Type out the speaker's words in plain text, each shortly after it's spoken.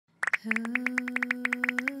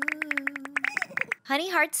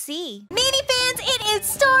Honeyheartsc. Mini fans, it is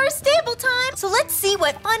Star Stable time! So let's see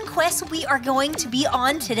what fun quests we are going to be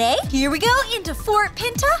on today. Here we go into Fort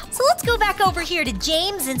Pinta. So let's go back over here to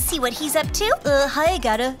James and see what he's up to. Hi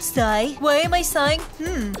Agata. Sigh. Why am I sighing?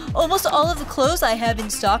 Almost all of the clothes I have in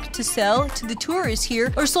stock to sell to the tourists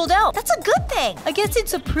here are sold out. That's a good thing. I guess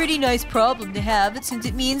it's a pretty nice problem to have since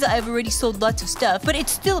it means I've already sold lots of stuff, but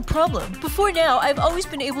it's still a problem. Before now, I've always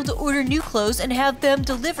been able to order new clothes and have them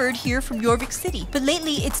delivered here from Yorvik City. But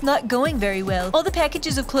lately, it's not going very well. All the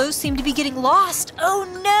packages of clothes seem to be getting lost. Oh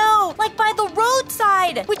no! Like by the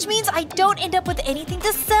roadside! Which means I don't end up with anything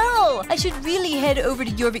to sell. I should really head over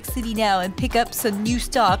to Yorvik City now and pick up some new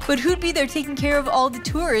stock. But who'd be there taking care of all the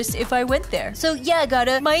tourists if I went there? So yeah,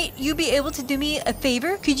 Agata, might you be able to do me a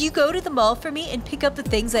favor? Could you go to the mall for me and pick up the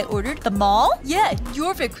things I ordered? The mall? Yeah,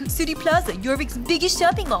 Yorvik City Plaza, Yorvik's biggest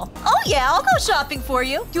shopping mall. Oh yeah, I'll go shopping for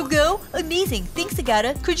you. You'll go? Amazing. Thanks,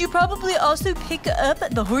 Agata. Could you probably also pick up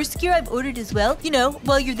the horse gear I've ordered as well? You know,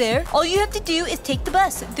 while you're there, all you have to do is take the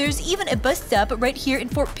bus. There's even a bus stop right here in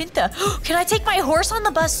Fort Pinta. Can I take my horse on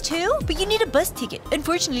the bus too? But you need a bus ticket.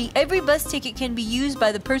 Unfortunately, every bus ticket can be used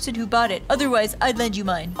by the person who bought it. Otherwise, I'd lend you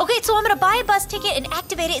mine. Okay, so I'm gonna buy a bus ticket and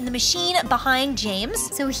activate it in the machine behind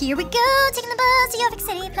James. So here we go, taking the bus to Yorvik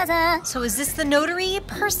City Plaza. So is this the notary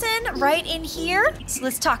person right in here? So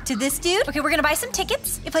let's talk to this dude. Okay, we're gonna buy some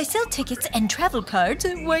tickets. If I sell tickets and travel cards,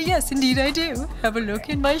 why yes, indeed I do. Have a look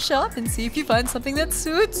in my shop and see if you find something that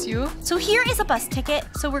suits you. So here is a bus ticket.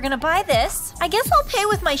 So we're gonna buy this. I guess I'll pay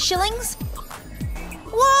with my shillings.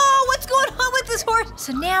 Whoa, what's going on with this horse?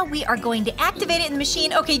 So now we are going to activate it in the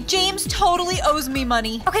machine. Okay, James totally owes me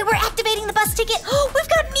money. Okay, we're activating the bus ticket. Oh, we've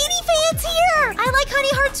got mini fans here. I like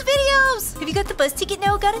Honeyheart's videos. Have you got the bus ticket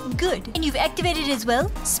now? Got it? Good. And you've activated it as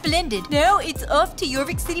well? Splendid. Now it's off to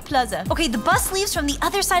Yorvik City Plaza. Okay, the bus leaves from the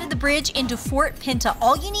other side of the bridge into Fort Pinta.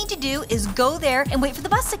 All you need to do is go there and wait for the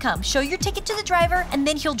bus to come. Show your ticket to the driver, and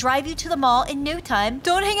then he'll drive you to the mall in no time.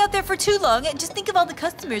 Don't hang out there for too long. Just think of all the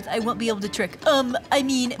customers I won't be able to trick. I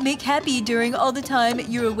mean, make happy during all the time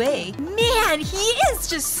you're away. Man, he is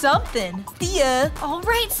just something. Thea. All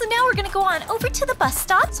right, so now we're gonna go on over to the bus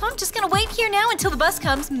stop. So I'm just gonna wait here now until the bus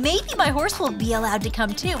comes. Maybe my horse will be allowed to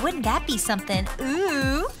come too. Wouldn't that be something?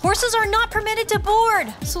 Ooh. Horses are not permitted to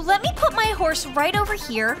board. So let me put my horse right over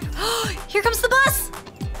here. Here comes the bus.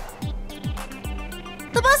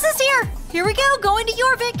 The bus is here. Here we go, going to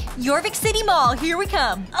Yorvik. Yorvik City Mall, here we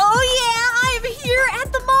come. Oh yeah, I'm here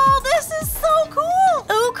at the mall. This is so cool.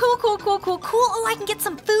 Oh, cool. Oh, I can get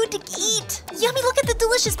some food to eat. Yummy, look at the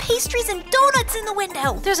delicious pastries and donuts in the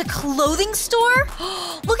window. There's a clothing store.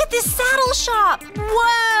 Look at this saddle shop.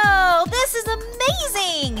 Wow, this is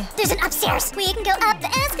amazing. There's an upstairs. We can go up the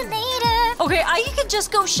escalator. Okay, I could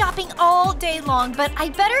just go shopping all day long, but I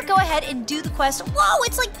better go ahead and do the quest. Whoa,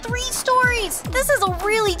 it's like 3 stories. This is a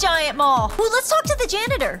really giant mall. Well, let's talk to the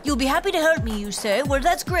janitor. You'll be happy to help me, you say? Well,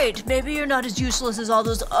 that's great. Maybe you're not as useless as all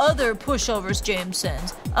those other pushovers James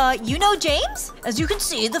sends. You know James? As you can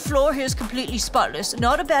see, the floor here is completely spotless.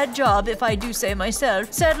 Not a bad job, if I do say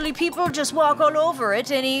myself. Sadly, people just walk all over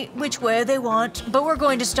it any which way they want. But we're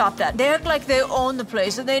going to stop that. They act like they own the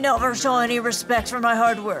place and they never show any respect for my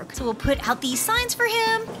hard work. So we'll put out these signs for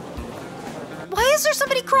him. Why is there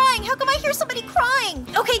somebody crying? How come I hear somebody crying?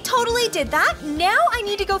 Okay, totally did that. Now I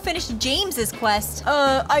need to go finish James's quest.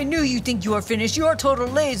 I knew you'd think you are finished. You're total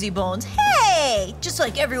lazy bones. Hey! Just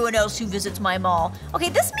like everyone else who visits my mall. Okay,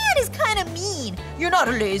 this man is kind of mean. You're not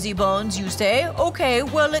a lazy bones, you say? Okay,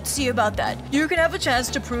 well, let's see about that. You can have a chance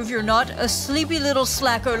to prove you're not a sleepy little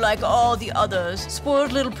slacker like all the others.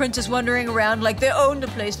 Spoiled little princess wandering around like they own the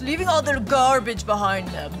place, leaving all their garbage behind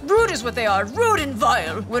them. Rude is what they are. Rude and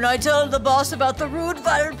vile. When I tell the boss about the rude,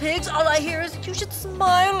 vile pigs, all I hear is, you should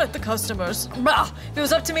smile at the customers. Bah, if it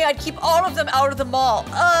was up to me, I'd keep all of them out of the mall.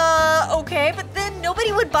 Okay, but then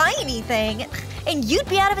nobody would buy anything. And you'd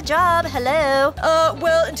be out of a job. Hello.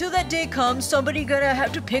 Well, until that day comes, somebody gonna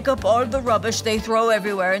have to pick up all the rubbish they throw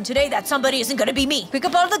everywhere. And today, that somebody isn't gonna be me. Pick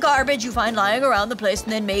up all the garbage you find lying around the place,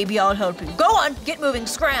 and then maybe I'll help you. Go on, get moving,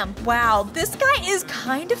 scram. Wow, this guy is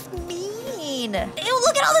kind of mean. Ew,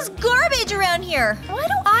 look at all this garbage around here. Why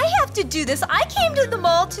do I have to do this? I came to the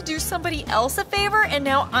mall to do somebody else a favor, and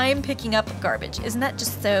now I'm picking up garbage. Isn't that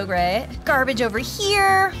just so great? Garbage over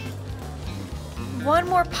here. one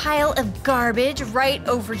more pile of garbage right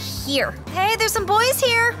over here. Hey, there's some boys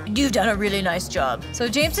here. You've done a really nice job. So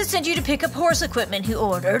James has sent you to pick up horse equipment he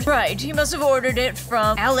ordered. Right, he must have ordered it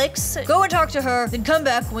from Alex. Go and talk to her, then come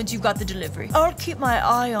back once you've got the delivery. I'll keep my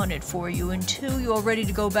eye on it for you until you're ready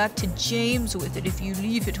to go back to James with it if you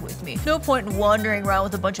leave it with me. No point in wandering around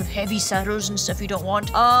with a bunch of heavy saddles and stuff you don't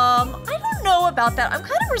want. I don't know about that. I'm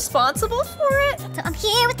kind of responsible for it. So I'm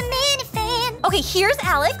here with the minifan. Okay, here's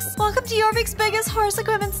Alex. Welcome to Jorvik's biggest horse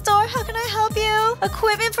equipment store. How can I help you?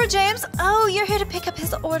 Equipment for James? Oh, you're here to pick up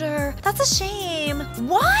his order. That's a shame.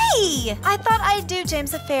 Why? I thought I'd do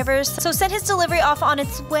James a favor, so send his delivery off on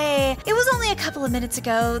its way. It was only a couple of minutes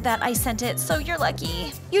ago that I sent it, so you're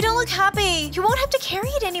lucky. You don't look happy. You won't have to carry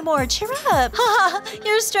it anymore. Cheer up. Haha,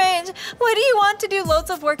 you're strange. Why do you want to do loads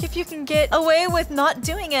of work if you can get away with not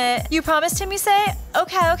doing it? You promised him, you say?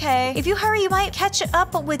 Okay. If you hurry, you might catch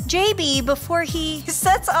up with JB before he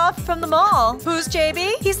sets off from the mall. Who's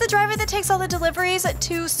JB? He's the driver that takes all the deliveries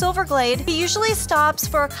to Silverglade. He usually stops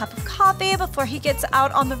for a cup of coffee before he gets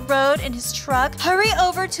out on the road in his truck. Hurry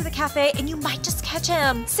over to the cafe and you might just catch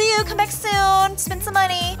him. See you, come back soon, spend some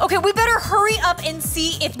money. Okay, we better hurry up and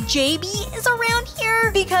see if JB is around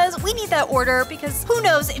here because we need that order because who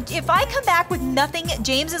knows, if I come back with nothing,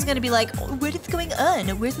 James is gonna be like, what is going on?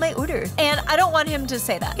 Where's my order? And I don't want him to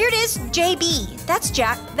say that. Here it is, JB. That's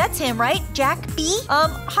Jack. That's him, right? Jack B?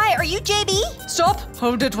 Hi, are you JB? Stop!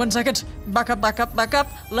 Hold it 1 second. Back up.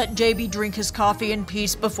 Let JB drink his coffee in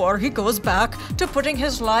peace before he goes back to putting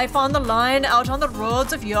his life on the line out on the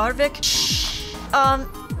roads of Jorvik. Shh.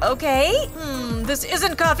 Okay. This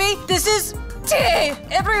isn't coffee. This is tea.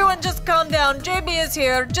 Everyone just calm down. JB is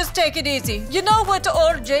here. Just take it easy. You know what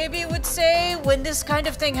old JB would say when this kind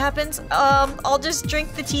of thing happens? I'll just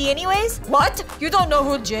drink the tea anyways. What? You don't know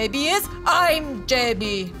who JB is? I'm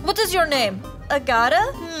JB. What is your name?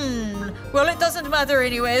 Agata? Well, it doesn't matter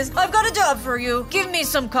anyways. I've got a job for you. Give me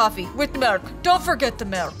some coffee with milk. Don't forget the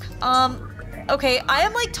milk. Okay, I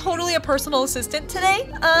am like totally a personal assistant today.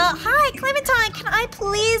 Hi, Clementine, can I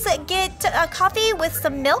please get a coffee with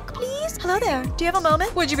some milk, please? Hello there, do you have a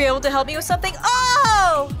moment? Would you be able to help me with something?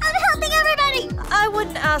 Oh! I'm helping everybody. I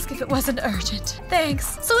wouldn't ask if it wasn't urgent.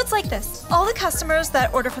 Thanks. So it's like this. All the customers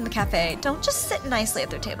that order from the cafe don't just sit nicely at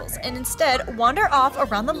their tables and instead wander off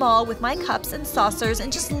around the mall with my cups and saucers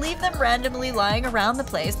and just leave them randomly lying around the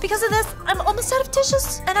place. Because of this, I'm almost out of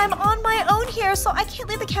dishes and I'm on my own here, so I can't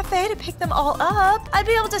leave the cafe to pick them all up. I'd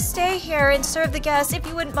be able to stay here and serve the guests if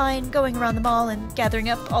you wouldn't mind going around the mall and gathering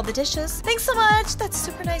up all the dishes. Thanks so much. That's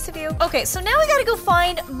super nice of you. Okay, so now we gotta go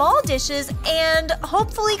find mall dishes and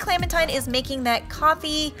hopefully Clementine is making that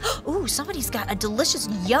coffee. Ooh, somebody's got a delicious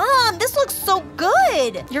yum. This looks so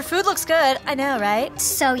good. Your food looks good. I know, right?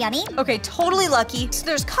 So yummy. Okay, totally lucky. So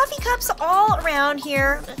there's coffee cups all around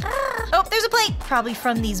here. Oh, there's a plate. Probably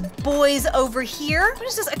from these boys over here. What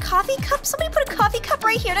is this, a coffee cup? Somebody put a coffee cup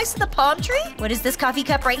right here next to the palm tree? What is this coffee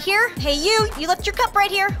cup right here? Hey you left your cup right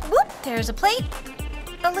here. Whoop, there's a plate.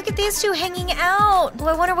 Oh, look at these two hanging out. Oh,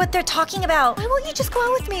 I wonder what they're talking about. Why won't you just go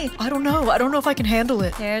out with me? I don't know if I can handle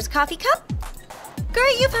it. There's a coffee cup.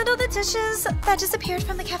 Great, you found all the dishes that disappeared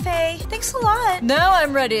from the cafe. Thanks a lot. Now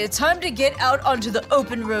I'm ready. It's time to get out onto the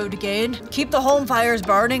open road again. Keep the home fires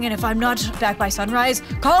burning, and if I'm not back by sunrise,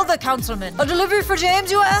 call the councilman. A delivery for James,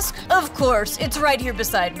 you ask? Of course, it's right here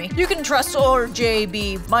beside me. You can trust old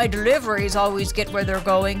JB. My deliveries always get where they're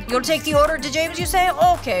going. You'll take the order to James, you say?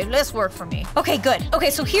 Okay, less work for me. Okay, good.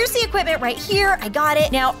 Okay, so here's the equipment right here. I got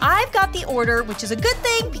it. Now I've got the order, which is a good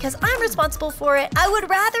thing because I'm responsible for it. I would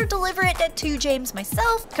rather deliver it to James myself.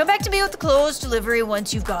 Come back to me with the clothes delivery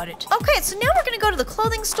once you've got it. Okay, so now we're gonna go to the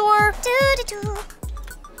clothing store.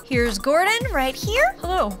 Here's Gordon right here.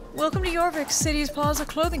 Hello, welcome to Jorvik City's Plaza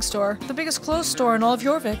Clothing Store, the biggest clothes store in all of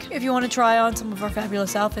Jorvik. If you want to try on some of our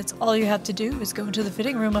fabulous outfits, all you have to do is go into the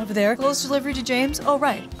fitting room over there. Clothes delivery to James? Oh,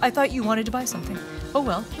 right. I thought you wanted to buy something. Oh,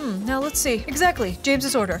 well. Now let's see. Exactly.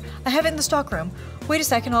 James's order. I have it in the stock room. Wait a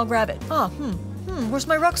second, I'll grab it. Where's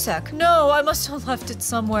my rucksack? No, I must have left it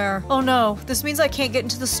somewhere. Oh no, this means I can't get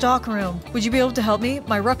into the stock room. Would you be able to help me?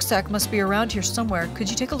 My rucksack must be around here somewhere. Could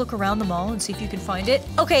you take a look around the mall and see if you can find it?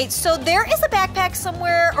 Okay, so there is a backpack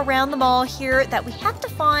somewhere around the mall here that we have to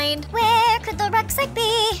find. Where could the rucksack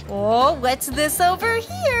be? Oh, what's this over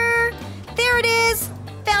here? There it is.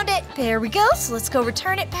 Found it. There we go. So let's go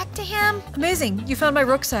return it back to him. Amazing. You found my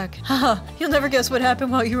rucksack. Haha. You'll never guess what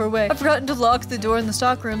happened while you were away. I forgot to lock the door in the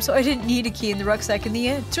stockroom, so I didn't need a key in the rucksack in the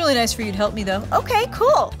end. It's really nice for you to help me, though. Okay,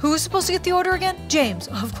 cool. Who was supposed to get the order again? James.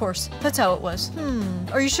 Of course. That's how it was.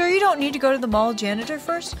 Are you sure you don't need to go to the mall janitor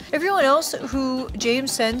first? Everyone else who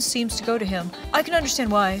James sends seems to go to him. I can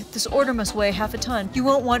understand why. This order must weigh half a ton. You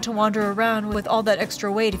won't want to wander around with all that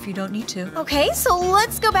extra weight if you don't need to. Okay, so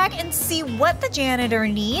let's go back and see what the janitor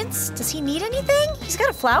needs. Does he need anything? He's got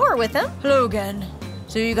a flower with him. Hello again.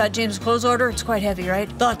 So you got James' clothes order? It's quite heavy,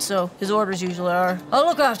 right? Thought so. His orders usually are. I'll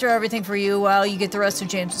look after everything for you while you get the rest of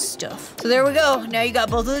James' stuff. So there we go. Now you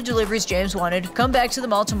got both of the deliveries James wanted. Come back to the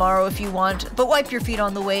mall tomorrow if you want, but wipe your feet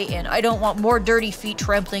on the way in. I don't want more dirty feet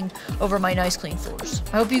trampling over my nice clean floors.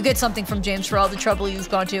 I hope you get something from James for all the trouble you've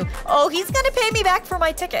gone to. Oh, he's gonna pay me back for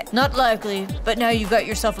my ticket. Not likely, but now you've got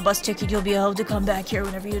yourself a bus ticket, you'll be able to come back here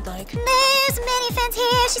whenever you'd like. There's minifans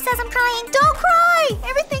here. She says I'm crying. Don't cry!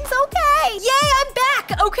 Everything's okay! Yay, I'm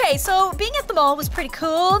back! Okay, so being at the mall was pretty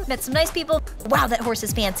cool. Met some nice people. Wow, that horse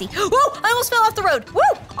is fancy. Whoa, I almost fell off the road. Woo!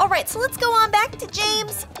 All right, so let's go on back to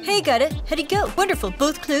James. Hey, Agata, how'd it go? Wonderful,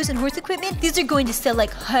 both clothes and horse equipment. These are going to sell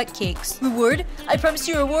like hotcakes. Reward? I promised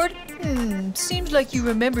you a reward? Seems like you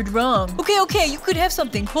remembered wrong. Okay, you could have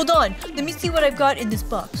something. Hold on, let me see what I've got in this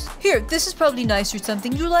box. Here, this is probably nice or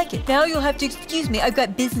something. You'll like it. Now you'll have to excuse me, I've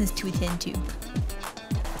got business to attend to.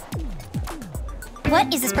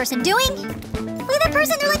 What is this person doing? Look at that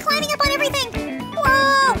person. They're like climbing up on everything.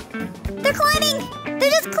 Whoa! They're climbing. They're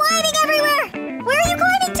just climbing everywhere. Where are you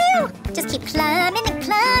climbing to? Just keep climbing and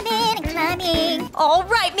climbing and climbing. All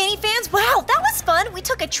right, mini fans. Wow, that was fun. We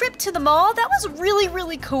took a trip to the mall. That was really,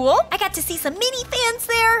 really cool. I got to see some mini fans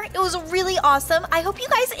there. It was really awesome. I hope you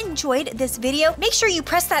guys enjoyed this video. Make sure you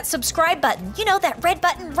press that subscribe button. You know, that red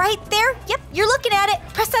button right there? Yep, you're looking at it.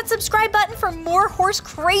 Press that subscribe button for more horse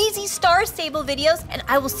crazy star stable videos. And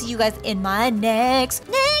I will see you guys in my next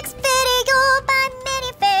video by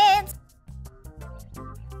minifans.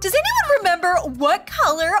 Does anyone remember what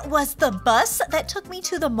color was the bus that took me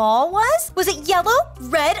to the mall was? Was it yellow,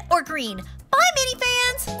 red, or green? Bye, mini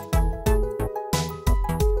fans!